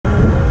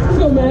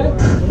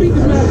beat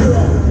this master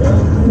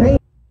up. Dang.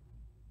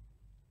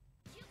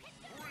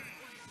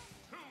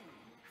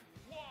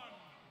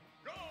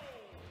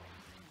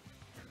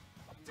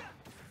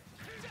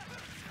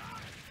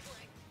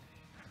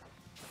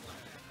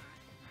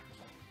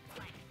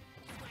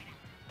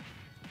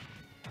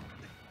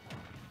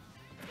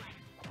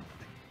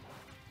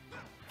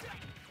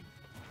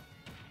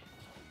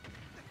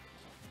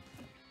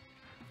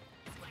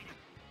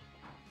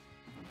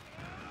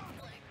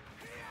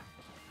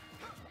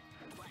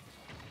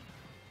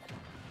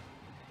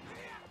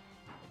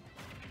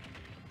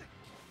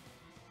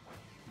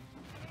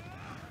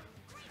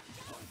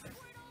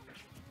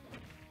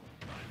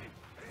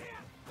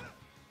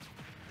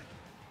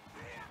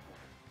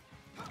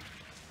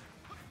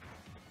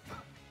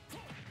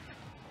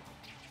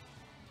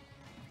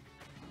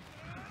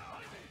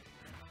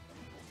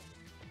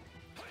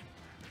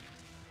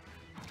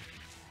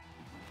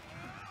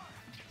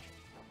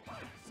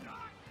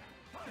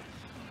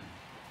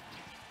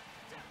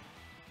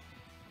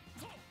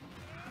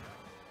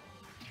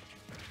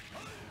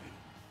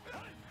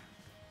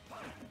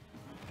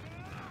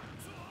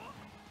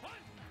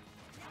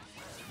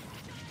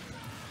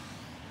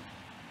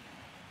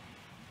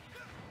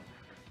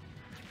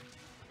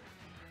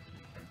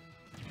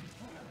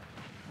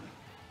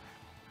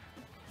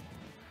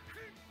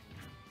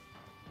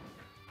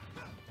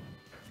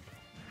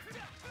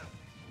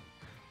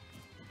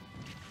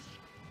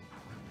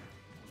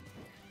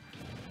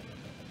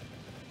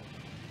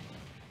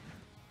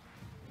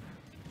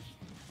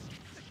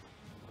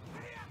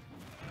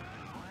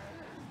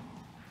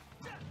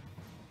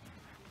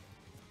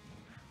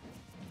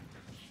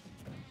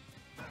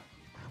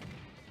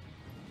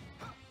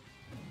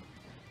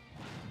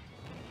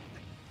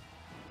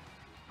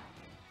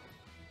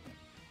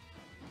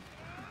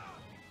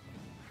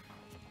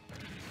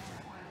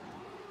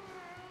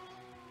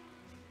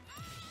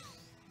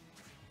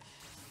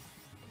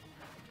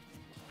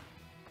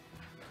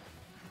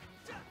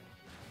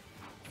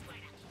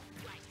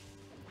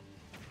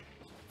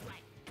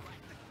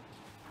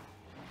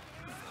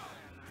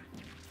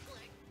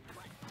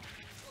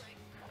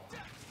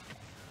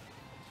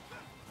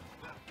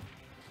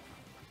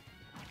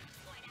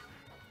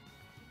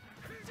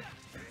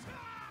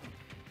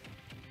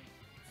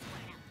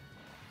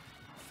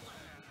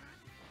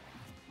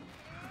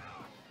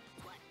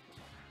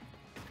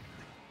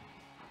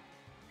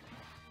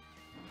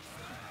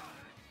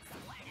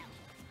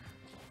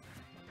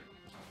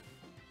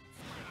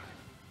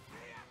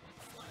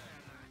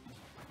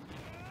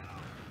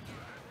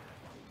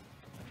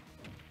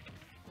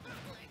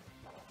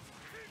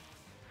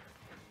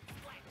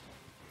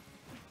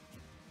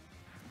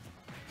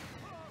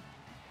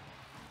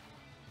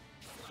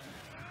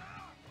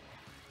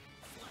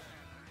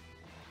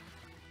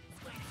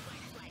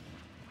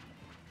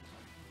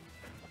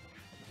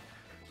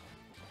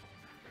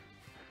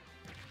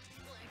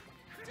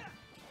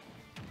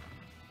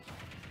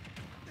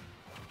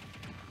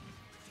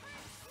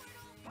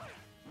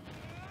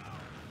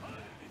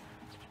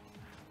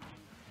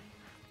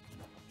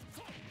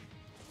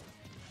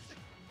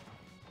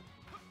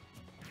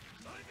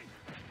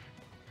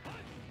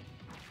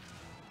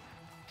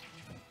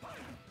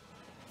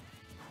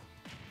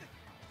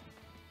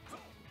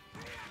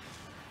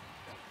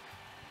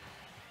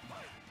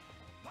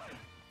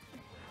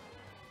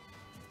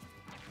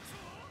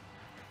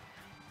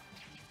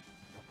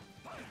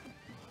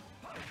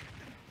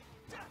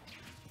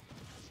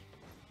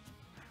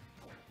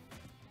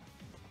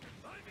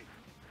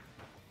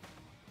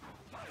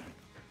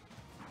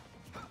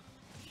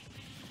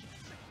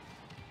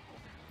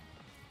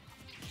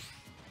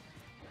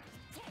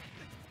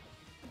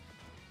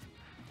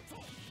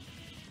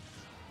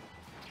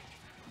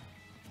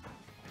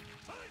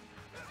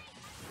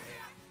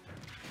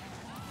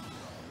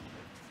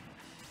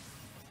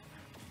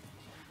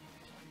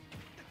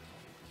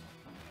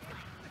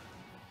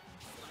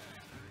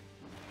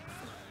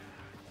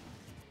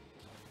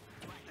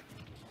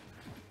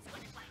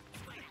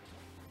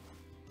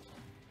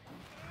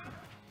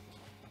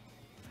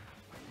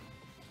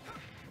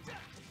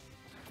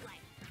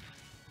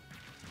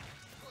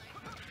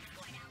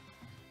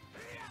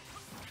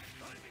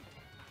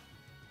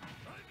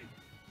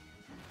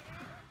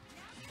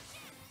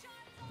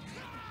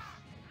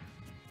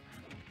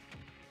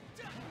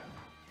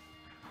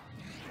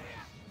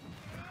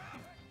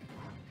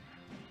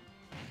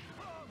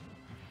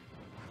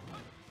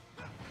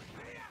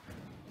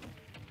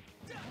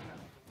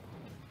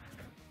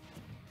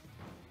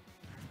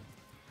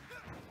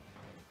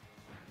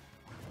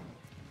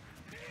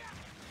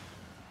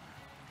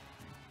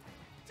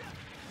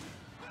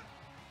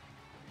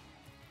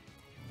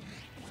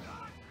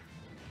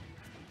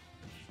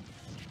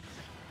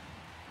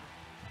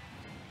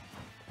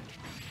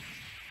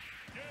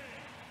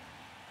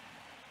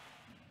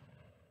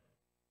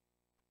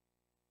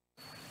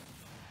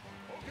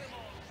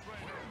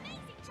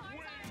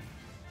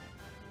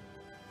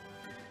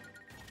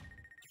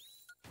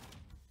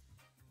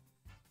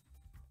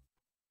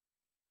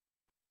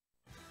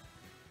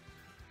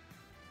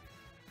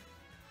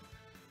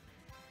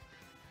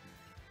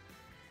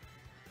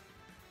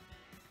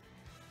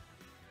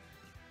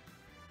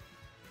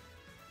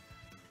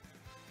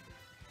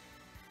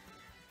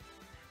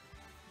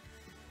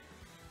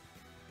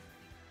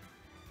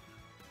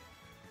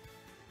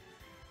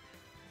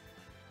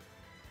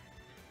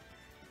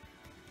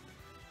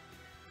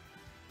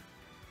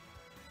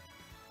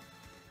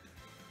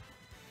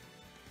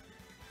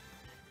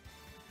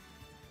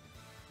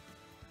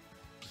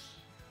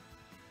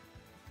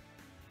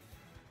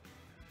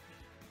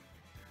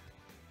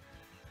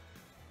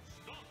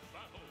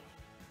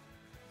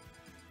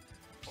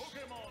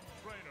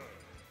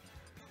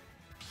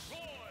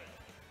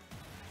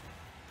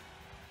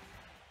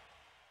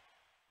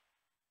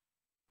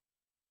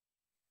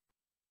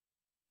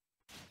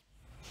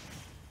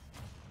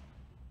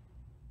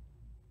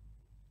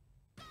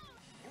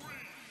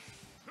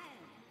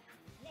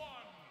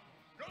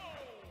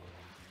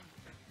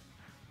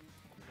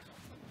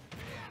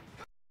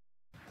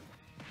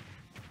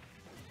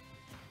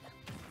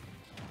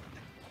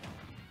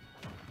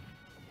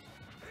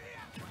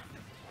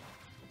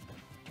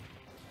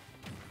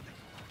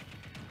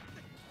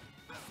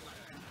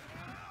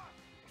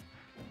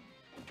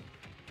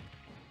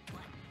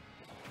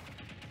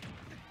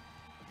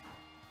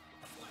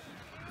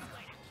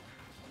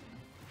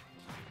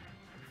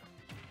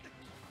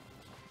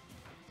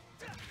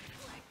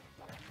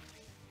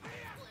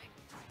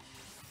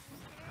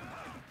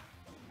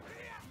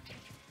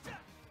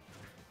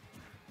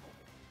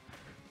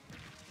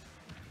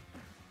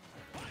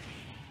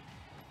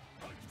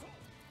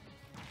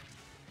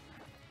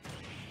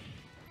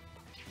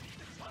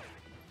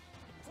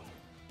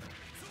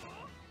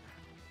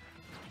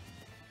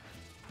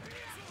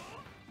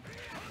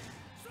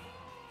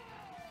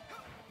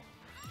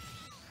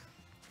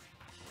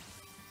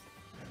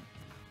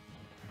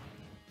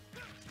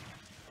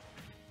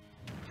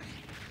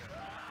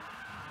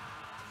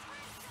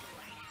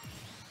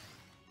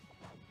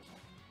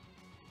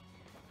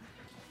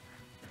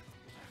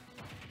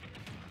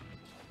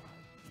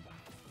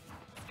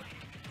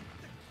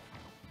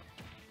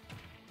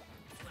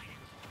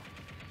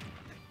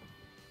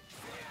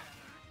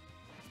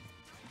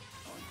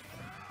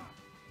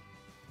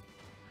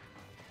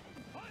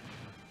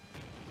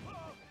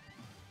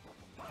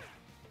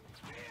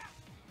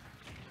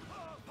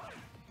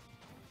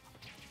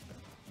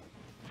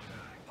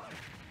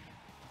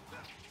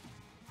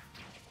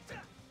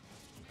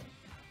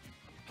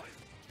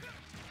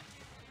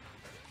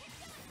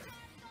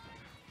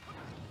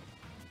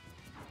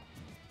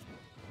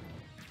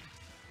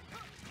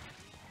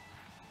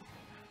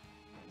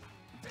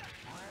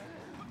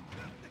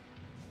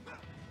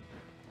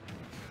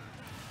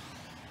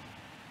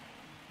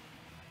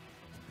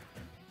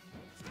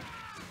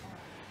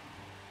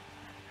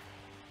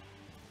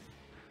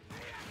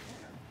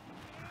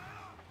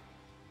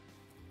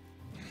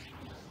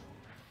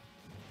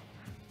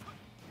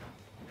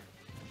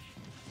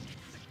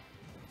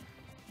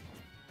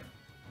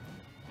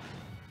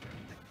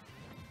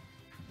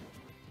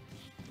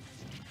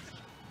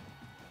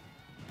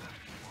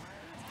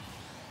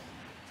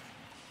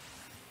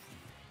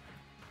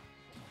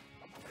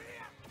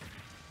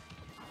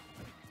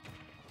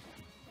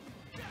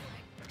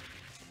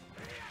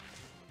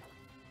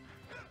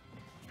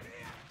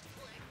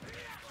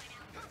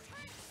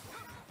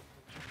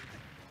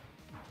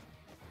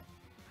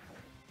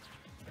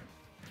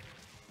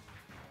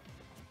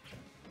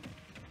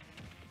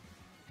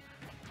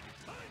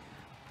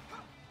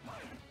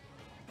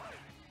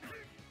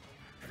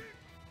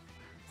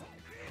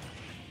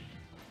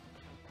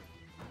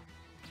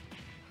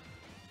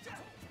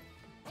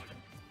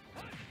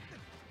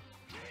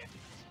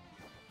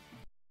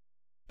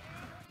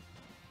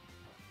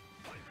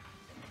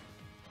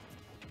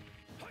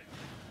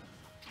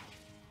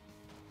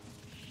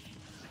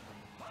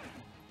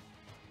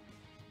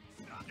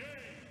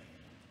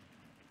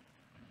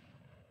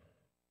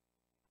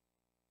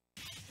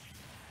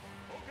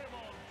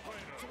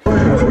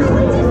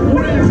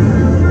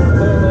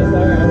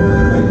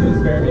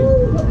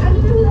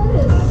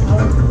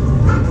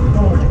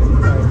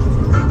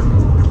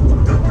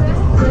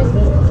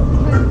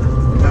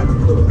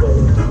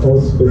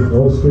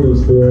 No street,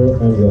 Spiro,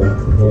 Enzo.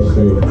 No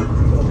street.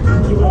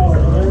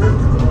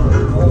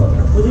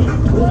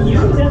 Was he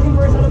asking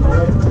for a set of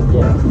cards?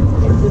 Yeah.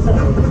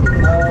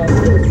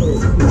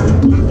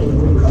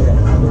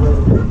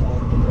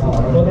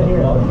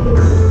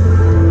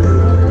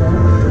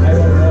 I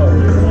don't know.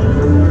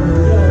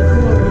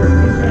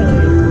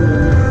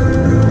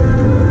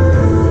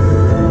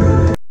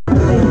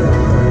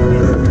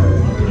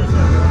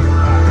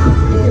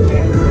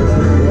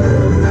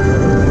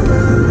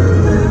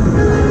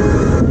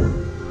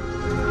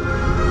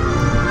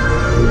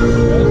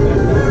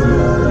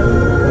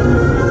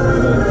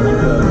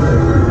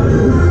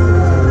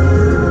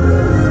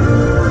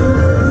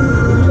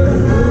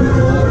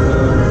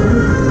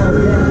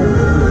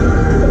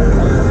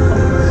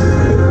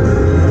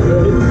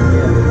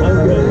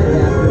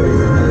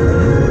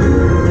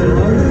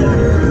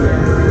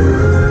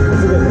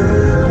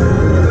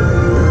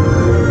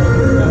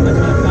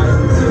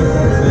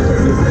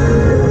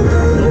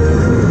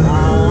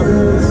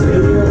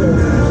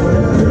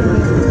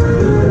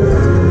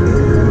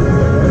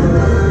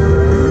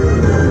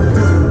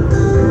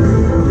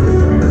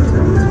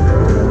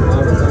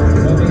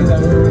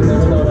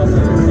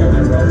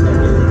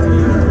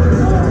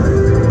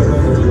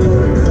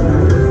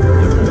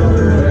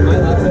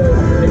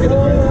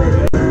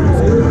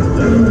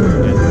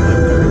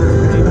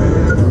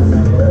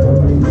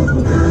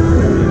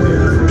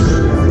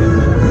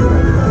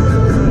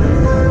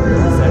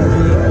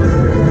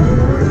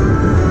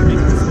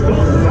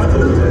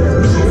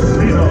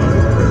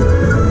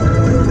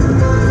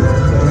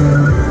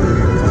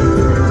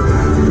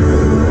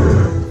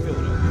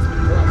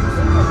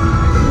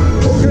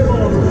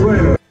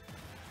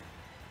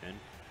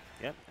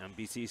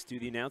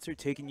 Studio announcer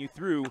taking you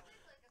through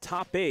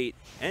top 8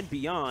 and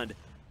beyond.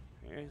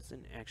 There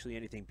isn't actually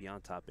anything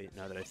beyond top 8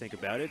 now that I think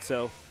about it.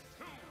 So,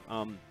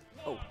 and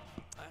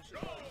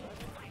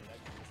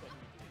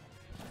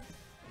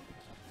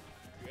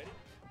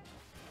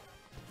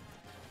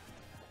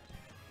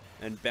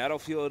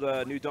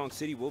Battlefield New Donk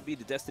City will be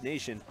the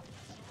destination.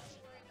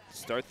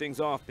 Start things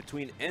off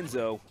between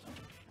Enzo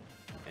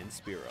and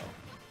Spiro.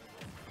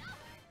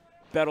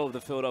 Battle of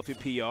the Philadelphia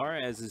PR,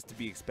 as is to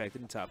be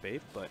expected in top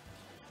 8, but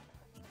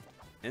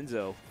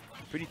Enzo,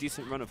 pretty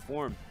decent run of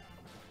form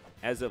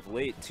as of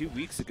late. 2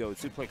 weeks ago at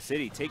Suplex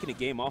City, taking a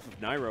game off of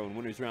Nairo in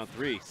winners round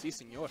 3. Si,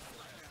 senor.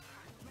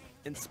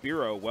 And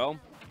Spiro, well,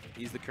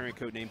 he's the current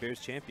Codename Bears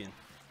champion.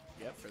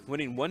 Yep.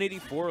 Winning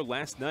 184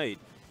 last night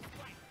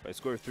by a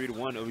score of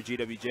 3-1 over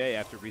GWJ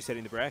after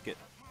resetting the bracket.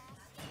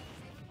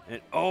 And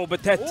oh,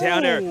 but that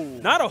down air,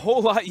 not a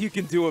whole lot you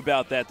can do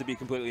about that, to be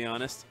completely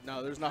honest.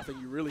 No, there's nothing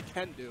you really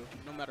can do,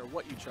 no matter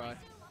what you try.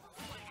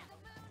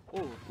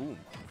 Oh. Ooh.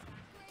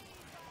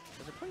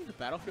 They're playing the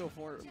Battlefield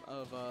form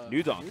of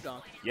New Donk.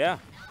 Yeah.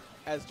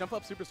 As Jump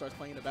Up Superstar's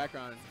playing in the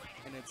background,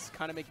 and it's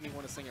kind of making me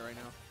want to sing it right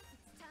now.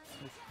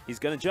 He's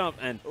going to jump,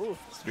 and ooh.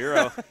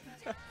 Spiro,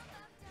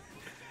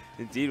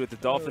 indeed, with the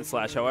Dolphin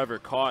Slash, however,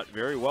 caught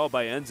very well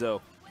by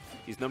Enzo.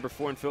 He's number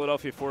 4 in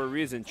Philadelphia for a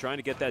reason, trying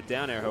to get that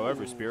down air.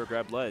 However, Spiro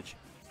grabbed ledge.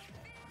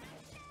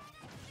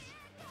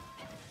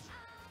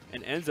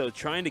 And Enzo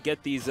trying to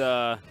get these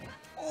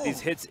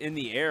hits in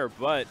the air,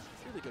 but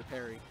really good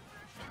parry.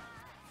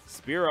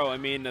 Spiro, I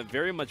mean,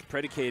 very much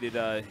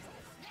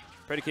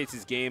predicates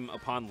his game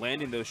upon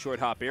landing those short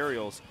hop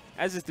aerials,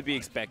 as is to be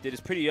expected.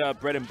 It's pretty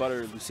bread and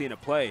butter Lucina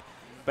play,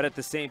 but at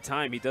the same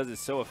time, he does it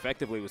so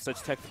effectively with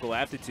such technical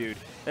aptitude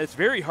that it's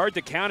very hard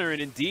to counter,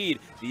 and indeed,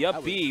 the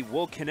up B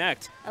will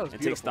connect and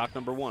take stock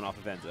number 1 off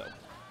of Enzo.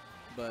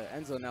 But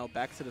Enzo now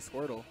back to the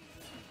Squirtle,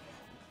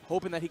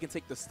 hoping that he can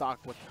take the stock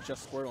with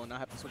just Squirtle and not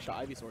have to switch to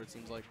Ivysaur, it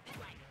seems like.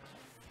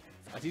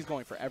 As he's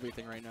going for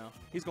everything right now.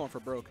 He's going for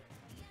broke.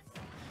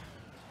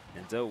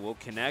 Enzo will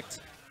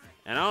connect.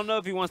 And I don't know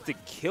if he wants to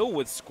kill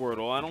with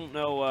Squirtle. I don't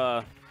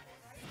know.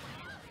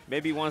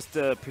 Maybe he wants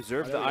to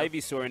preserve the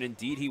Ivysaur, and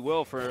indeed he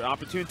will for an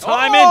opportune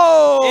time.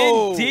 Oh!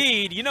 And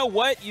indeed, you know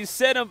what? You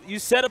set up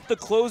the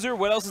closer.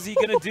 What else is he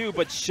going to do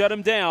but shut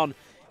him down?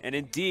 And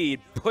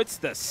indeed puts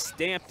the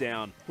stamp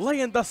down.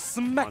 Laying the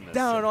smack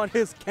down on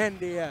his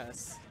candy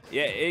ass.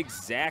 Yeah,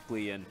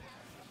 exactly. And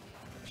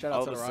shout out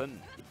all to of a the sudden,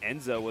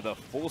 Enzo with a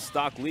full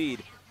stock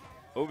lead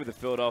over the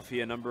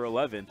Philadelphia number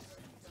 11.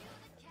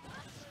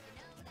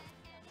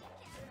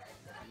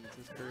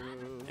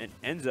 And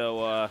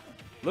Enzo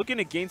looking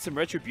to gain some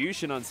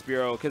retribution on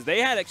Spiro, because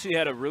they actually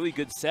had a really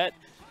good set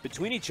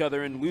between each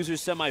other in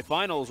losers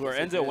semifinals, where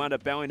Enzo wound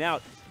up bowing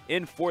out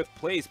in 4th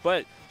place.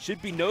 But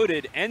should be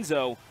noted,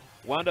 Enzo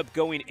wound up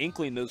going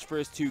Inkling those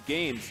first 2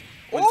 games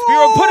when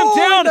Spiro put him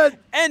down,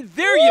 and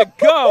there you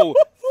go.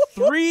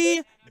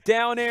 3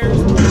 down airs,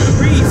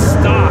 3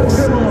 stocks.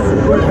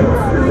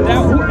 That,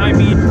 I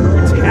mean,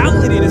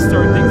 brutality to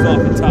start things off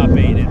in top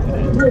 8.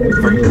 Infinite.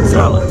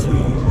 Brutality.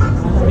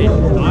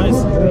 And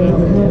honestly,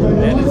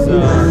 that is,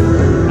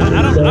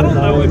 I don't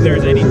know if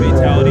there's any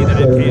fatality that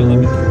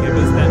MK11 can give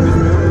us that was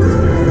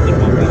more than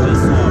what we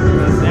just saw,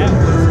 because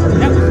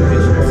that was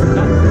vicious.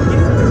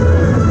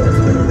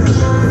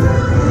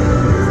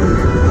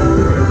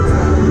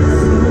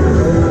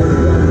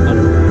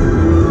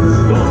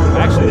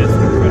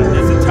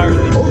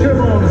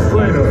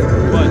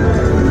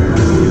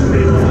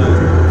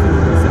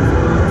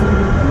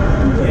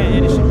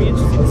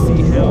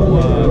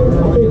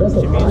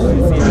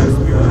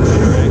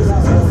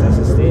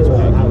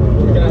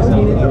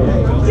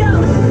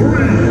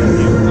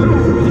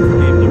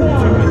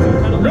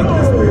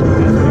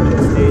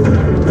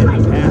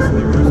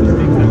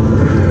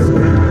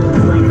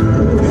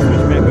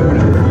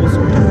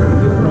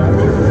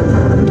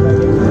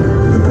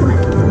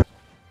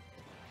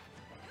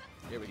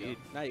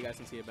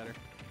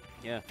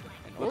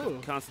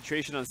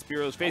 concentration on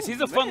Spiro's face.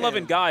 He's a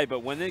fun-loving guy, but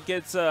when it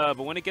gets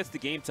to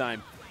game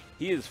time,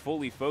 he is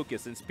fully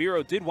focused. And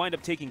Spiro did wind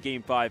up taking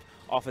Game 5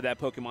 off of that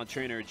Pokemon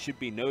trainer. It should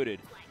be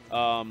noted,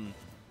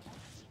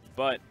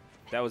 but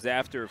that was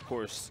after, of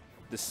course,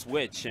 the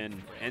switch,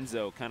 and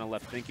Enzo kind of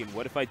left thinking,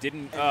 "What if I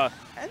didn't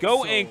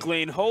go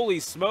Inkling? Holy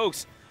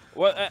smokes!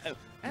 What?"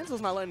 Enzo's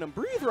not letting him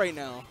breathe right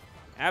now.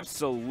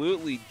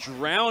 Absolutely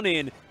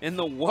drowning in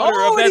the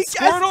water of that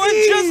Squirtle,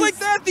 and just like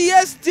that, the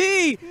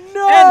SD!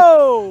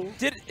 No!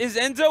 And is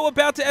Enzo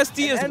about to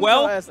SD as Enzo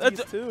well?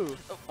 SDs too.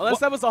 Unless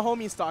that was a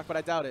homie stock, but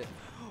I doubt it.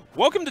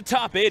 Welcome to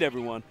top 8,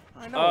 everyone.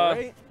 I know,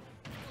 right?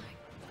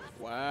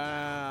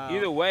 Wow.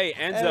 Either way,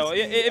 Enzo,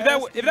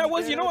 if that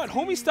was, you know what,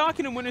 homie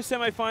stocking in winter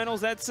semifinals,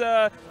 that's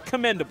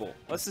commendable.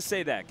 Let's just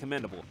say that,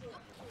 commendable.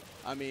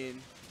 I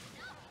mean,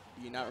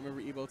 do you not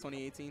remember EVO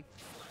 2018?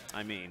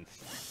 I mean,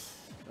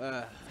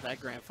 that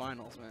grand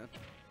finals, man.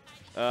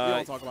 We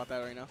don't talk about that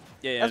right now.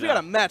 Yeah, we got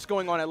a match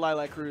going on at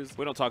Lilac Cruz.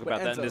 We don't talk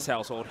about that in this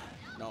household.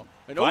 No.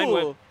 And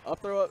Fine up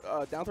throw,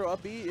 down throw,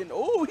 up B, and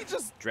he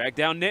just dragged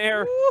down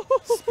Nair.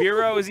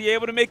 Spiro, is he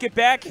able to make it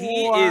back?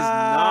 He is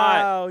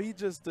not. Wow, he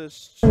just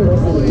destroyed.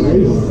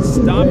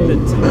 Stop the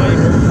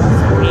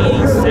timer.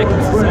 80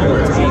 seconds is all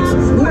it takes.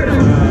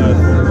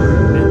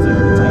 Enzo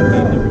will take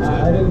game number 2.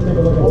 I didn't take a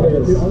look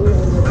at this.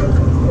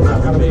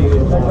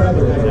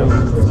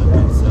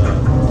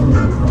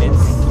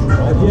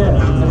 I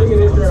think it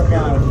is your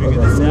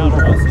figure this out.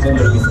 Also, it's going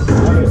to be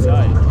some other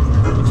side,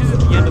 which isn't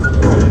the end of the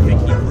world. I think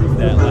he proved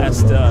that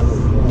last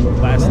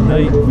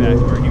night, in fact,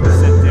 where he was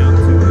sent down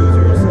to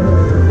losers from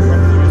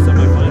the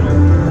semifinal.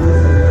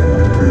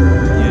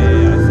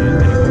 Yeah, I see it.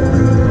 Anyway,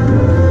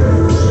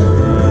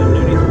 no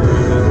need to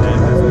worry about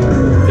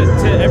that.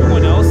 To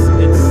everyone else,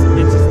 it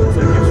just looks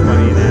like you're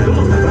sweaty that.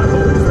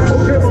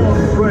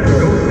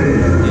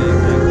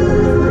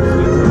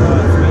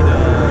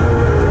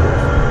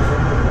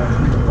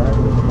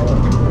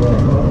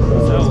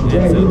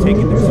 Enzo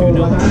taking the 2-0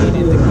 lead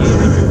in the game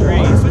number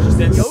 3. Switches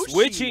then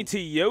switching to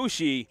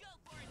Yoshi.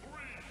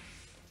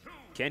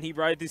 Can he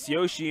ride this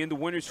Yoshi in the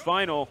winner's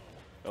final?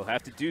 He'll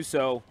have to do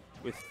so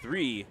with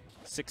 3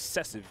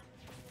 successive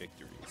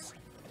victories.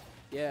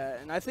 Yeah,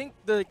 and I think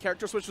the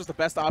character switch was the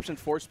best option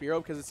for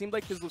Spiro because it seemed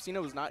like his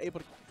Lucina was not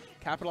able to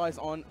capitalize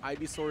on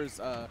Ivysaur's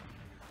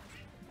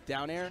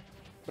down air.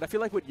 But I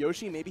feel like with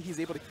Yoshi, maybe he's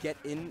able to get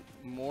in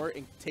more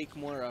and take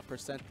more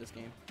percent this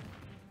game.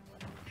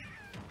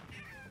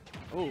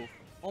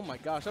 Oh my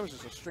gosh, that was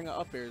just a string of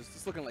up airs.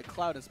 It's looking like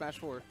Cloud in Smash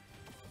 4.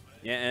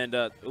 Yeah, and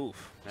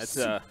oof, that's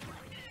yeah,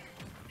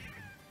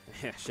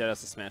 shout out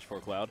to Smash 4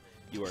 Cloud.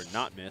 You are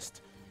not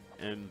missed.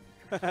 And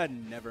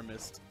never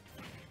missed.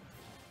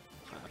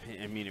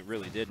 I mean, it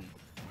really didn't.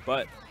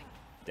 But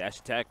dash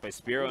attack by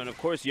Spiro, and of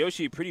course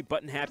Yoshi, pretty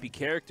button happy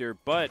character,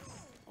 but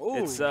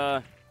it's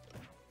if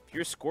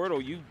you're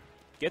Squirtle, you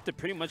get to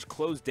pretty much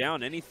close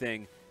down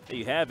anything that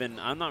you have, and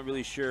I'm not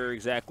really sure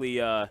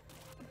exactly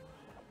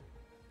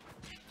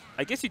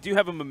I guess you do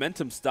have a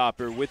momentum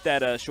stopper with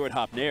that short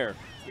hop nair.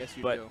 Yes,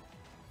 you but do.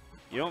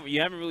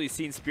 You haven't really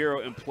seen Spiro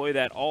employ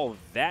that all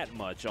that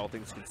much, all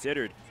things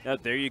considered. Now,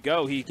 there you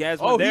go. He has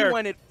one there.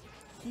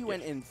 He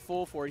went in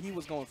full for it. He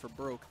was going for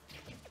broke.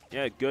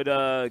 Yeah, good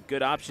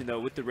option though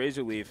with the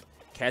Razor Leaf,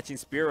 catching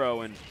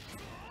Spiro, and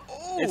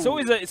it's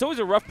always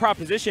a rough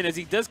proposition as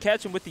he does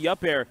catch him with the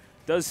up air.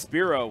 Does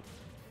Spiro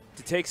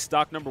to take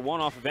stock number 1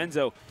 off of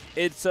Enzo?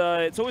 It's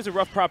always a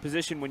rough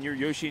proposition when you're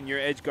Yoshi and you're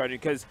edge guarding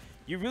because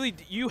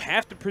you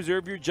have to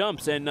preserve your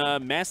jumps, and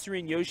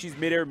mastering Yoshi's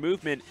midair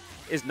movement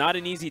is not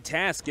an easy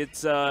task. It's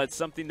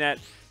something that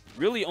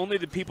really only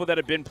the people that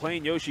have been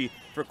playing Yoshi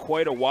for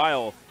quite a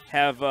while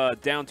have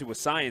down to a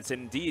science.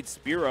 And indeed,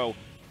 Spiro,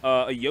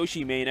 a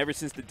Yoshi main ever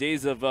since the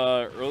days of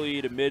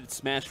early to mid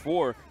Smash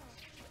 4,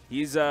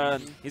 he's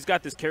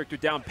got this character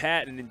down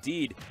pat, and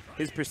indeed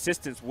his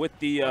persistence with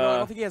the. I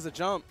don't think he has a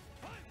jump.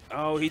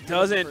 Oh, he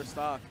doesn't. For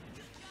stock.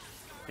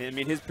 I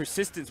mean, his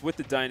persistence with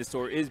the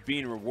dinosaur is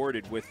being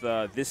rewarded with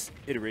this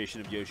iteration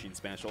of Yoshi in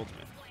Smash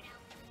Ultimate.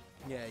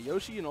 Yeah,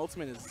 Yoshi in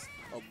Ultimate is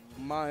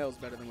miles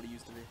better than what he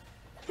used to be.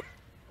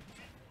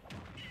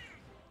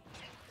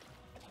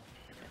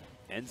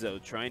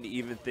 Enzo trying to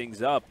even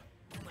things up,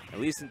 at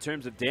least in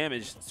terms of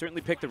damage.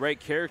 Certainly picked the right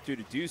character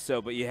to do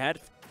so, but you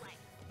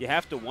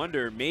have to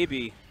wonder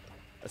maybe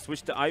a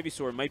switch to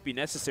Ivysaur might be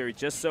necessary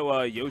just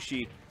so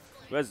Yoshi,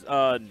 who has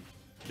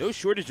no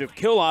shortage of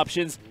kill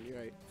options. You're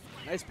right.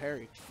 Nice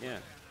parry. Yeah.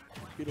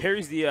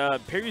 Parries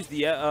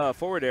the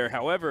forward air.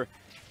 However,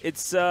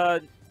 it's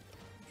that's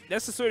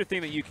the sort of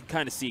thing that you can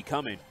kind of see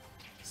coming.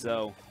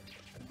 So.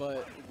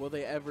 But will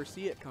they ever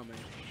see it coming?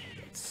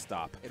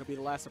 Stop. It'll be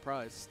the last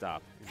surprise.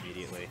 Stop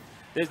immediately.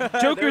 The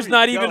Joker's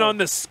not even on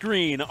the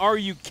screen. Are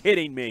you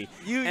kidding me?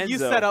 You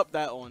set up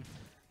that one.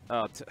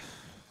 Oh,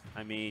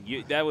 I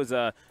mean, that was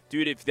a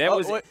dude. If that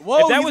was, whoa,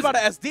 if that he's was about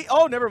to SD.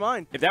 Oh, never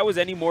mind. If that was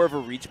any more of a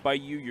reach by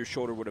you, your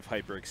shoulder would have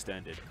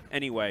hyperextended.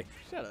 Anyway,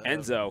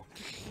 Enzo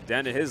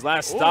down to his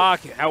last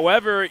stock.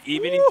 However,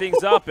 evening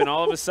things up, and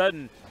all of a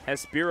sudden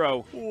has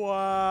Spiro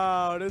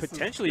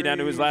potentially down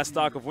to his last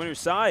stock of winner's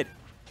side.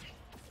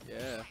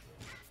 Yeah.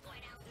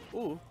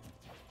 Ooh.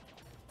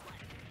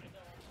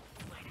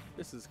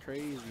 This is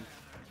crazy.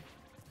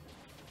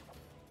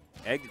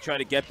 Egg to try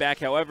to get back.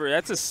 However,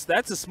 that's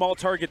a small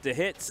target to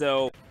hit,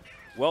 so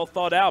well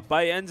thought out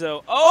by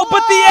Enzo. Oh,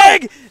 but the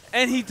egg!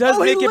 And he does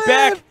make it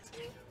back.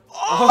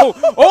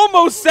 Oh,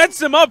 almost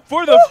sets him up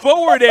for the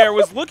forward air.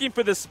 Was looking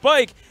for the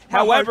spike.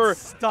 However,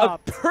 a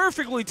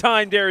perfectly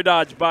timed air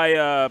dodge by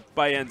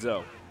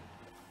Enzo.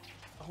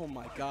 Oh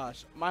my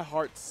gosh, my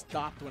heart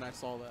stopped when I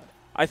saw that.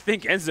 I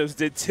think Enzo's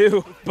did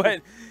too,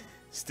 but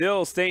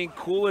still staying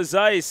cool as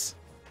ice.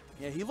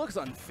 Yeah, he looks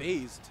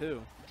unfazed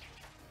too.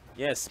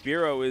 Yeah,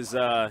 Spiro is,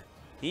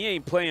 he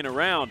ain't playing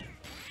around.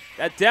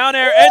 That down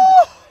air, and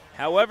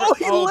however,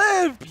 he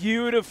lived!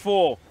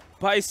 Beautiful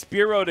by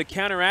Spiro to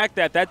counteract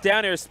that. That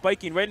down air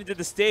spiking right into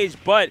the stage,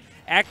 but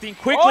acting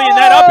quickly, and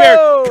that up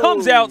air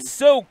comes out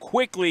so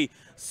quickly.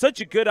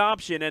 Such a good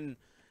option, and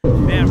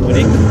man, when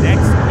it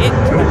connects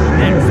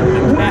with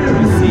the cat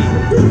we see.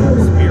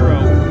 Spiro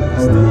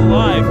still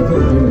alive.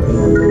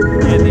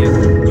 And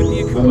with the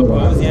Akuma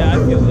pose, yeah, I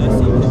feel this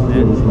even in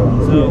that.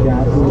 So,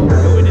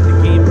 going into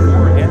game 4,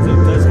 Enzo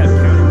does have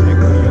counter pick.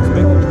 What do you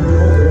expect?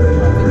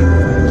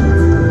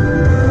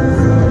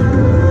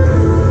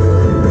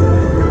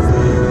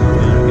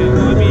 Okay,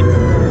 well, I mean,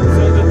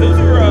 so those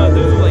are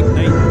like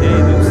night and day,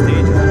 those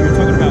stages. You're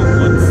talking about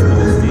one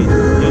small stage.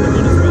 The other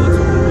one is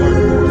relatively large,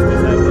 of course,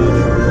 does have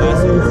short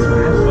lassos.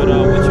 But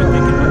what you're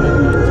thinking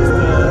about just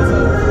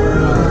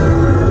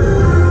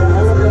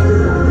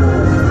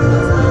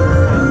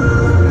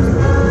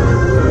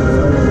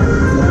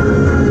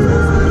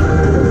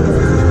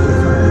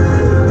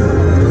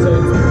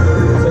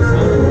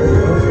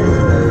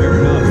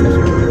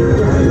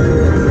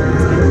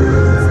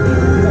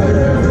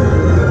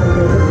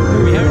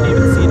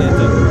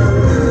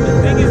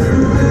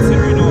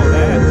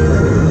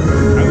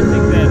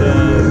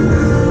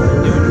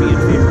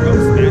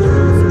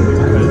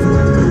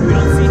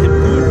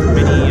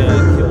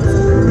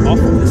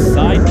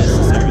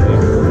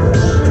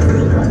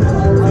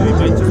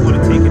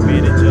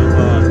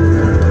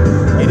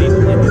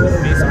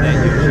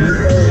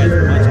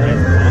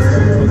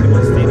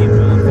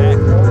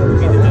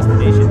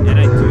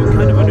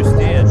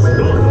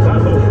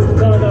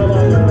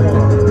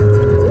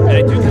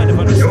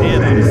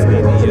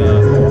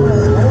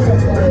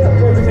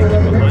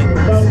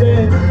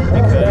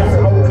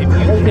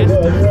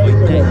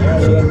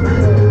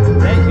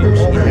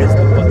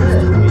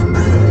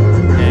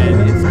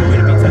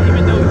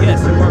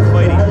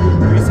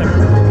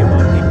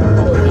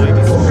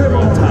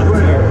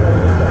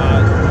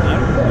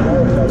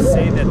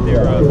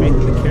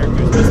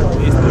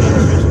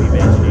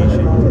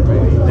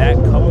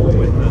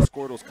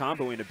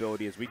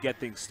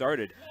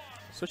started.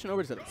 Switching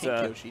over to the pink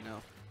Yoshi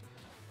now.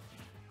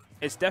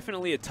 It's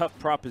definitely a tough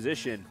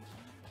proposition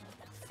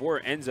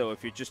for Enzo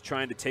if you're just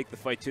trying to take the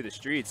fight to the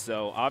streets.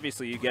 So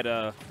obviously you get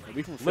a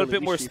little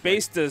bit more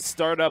space to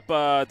start up,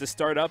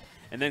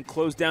 and then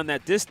close down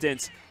that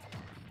distance.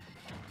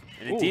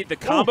 And indeed, the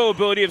combo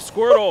ability of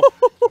Squirtle.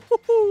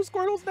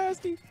 Squirtle's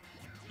nasty.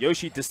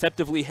 Yoshi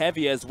deceptively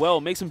heavy as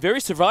well, makes him very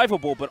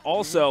survivable, but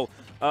also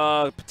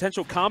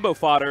potential combo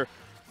fodder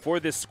for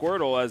this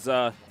Squirtle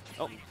as.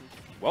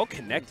 Well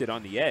connected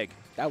on the egg.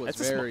 That was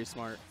very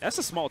smart. That's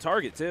a small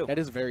target, too. That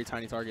is a very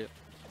tiny target.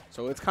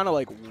 So it's kind of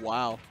like,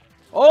 wow.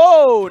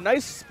 Oh,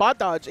 nice spot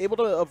dodge. Able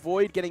to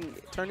avoid getting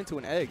turned into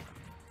an egg.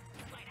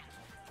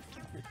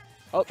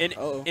 Oh,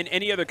 in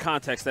any other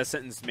context, that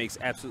sentence makes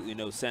absolutely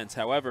no sense.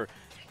 However,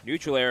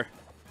 neutral air.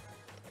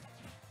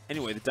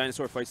 Anyway, the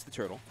dinosaur fights the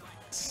turtle.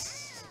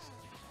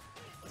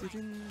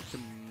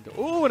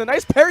 Oh, and a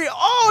nice parry.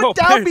 Oh,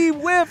 down B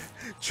whiff.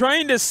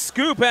 Trying to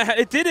scoop.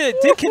 It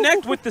did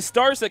connect with the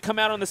stars that come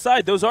out on the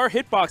side. Those are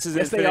hitboxes.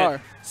 Yes, they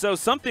are. So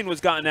something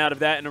was gotten out of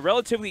that, and a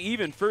relatively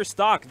even first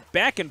stock,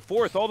 back and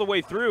forth all the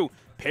way through.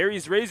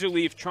 Parry's Razor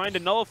Leaf trying to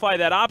nullify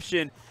that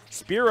option.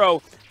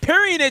 Spiro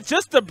parrying it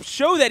just to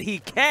show that he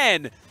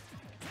can.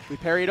 We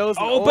parry those.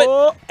 Oh,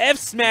 but F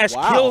smash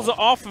kills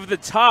off of the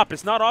top.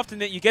 It's not often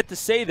that you get to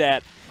say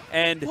that.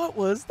 And what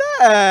was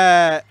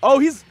that? Oh,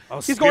 he's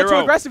going too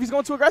aggressive. He's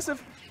going too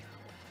aggressive.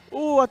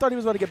 Oh, I thought he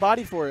was going to get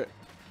bodied for it.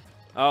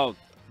 Oh,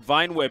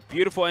 Vine Whip,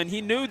 beautiful. And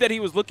he knew that he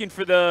was looking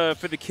for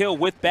the kill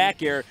with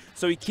back air,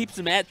 so he keeps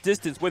him at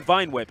distance with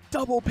Vine Whip.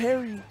 Double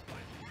parry.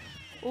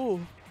 Oh.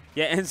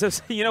 Yeah, and so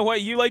you know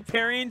what? You like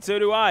parrying, so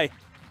do I.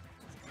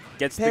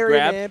 Gets parry the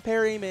grab. Man,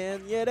 parry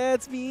man. Yeah,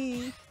 that's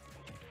me.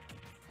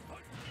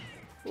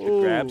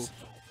 Good grabs.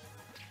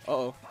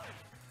 Uh-oh.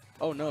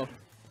 Oh, no.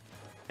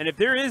 And if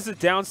there is a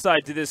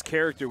downside to this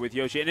character with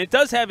Yoshi, and it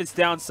does have its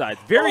downside,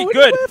 very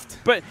good,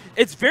 but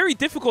it's very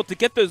difficult to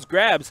get those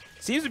grabs.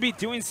 Seems to be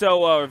doing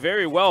so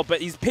very well,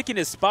 but he's picking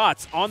his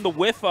spots on the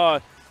whiff.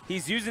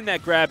 He's using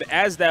that grab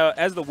as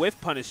the whiff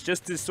punish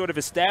just to sort of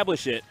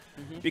establish it.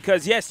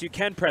 Because yes, you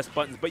can press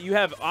buttons, but you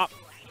have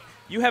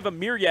a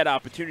myriad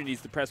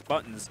opportunities to press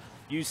buttons.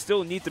 You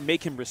still need to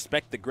make him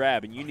respect the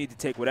grab, and you need to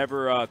take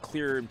whatever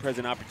clear and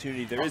present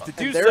opportunity there is to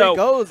do so. There he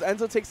goes.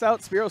 Enzo takes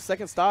out Spiro's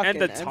second stock. And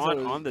the taunt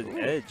on the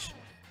edge.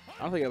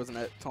 I don't think it was a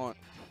net taunt.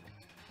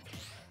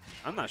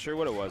 I'm not sure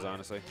what it was,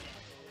 honestly.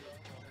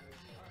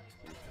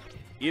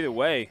 Either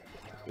way,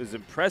 it was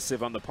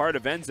impressive on the part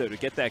of Enzo to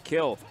get that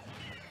kill.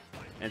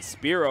 And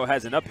Spiro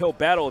has an uphill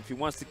battle if he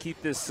wants to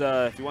keep this.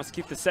 If he wants to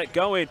keep the set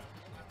going.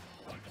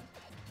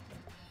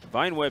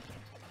 Vine Whip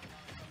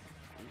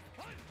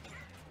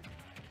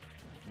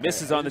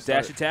misses on the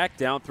dash attack.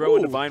 Down throw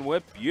into Vine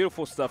Whip.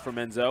 Beautiful stuff from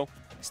Enzo.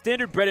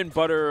 Standard bread and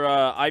butter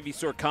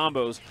Ivysaur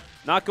combos.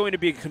 Not going to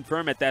be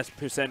confirmed at that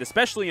percent,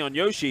 especially on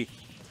Yoshi.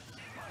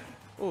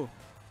 Ooh.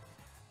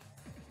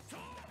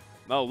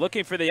 Oh,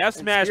 looking for the F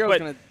smash,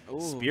 but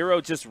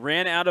Spiro just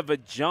ran out of a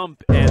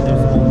jump, and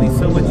there's only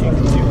so much you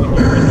can do when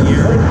you're in the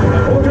air.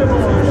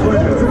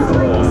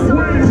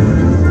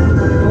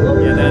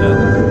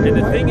 And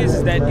the thing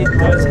is that it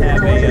does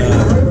have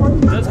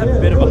a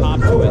bit of a hop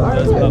to it. It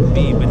does up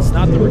B, but it's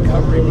not the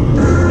recovery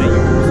that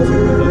you're used to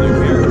with other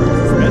characters.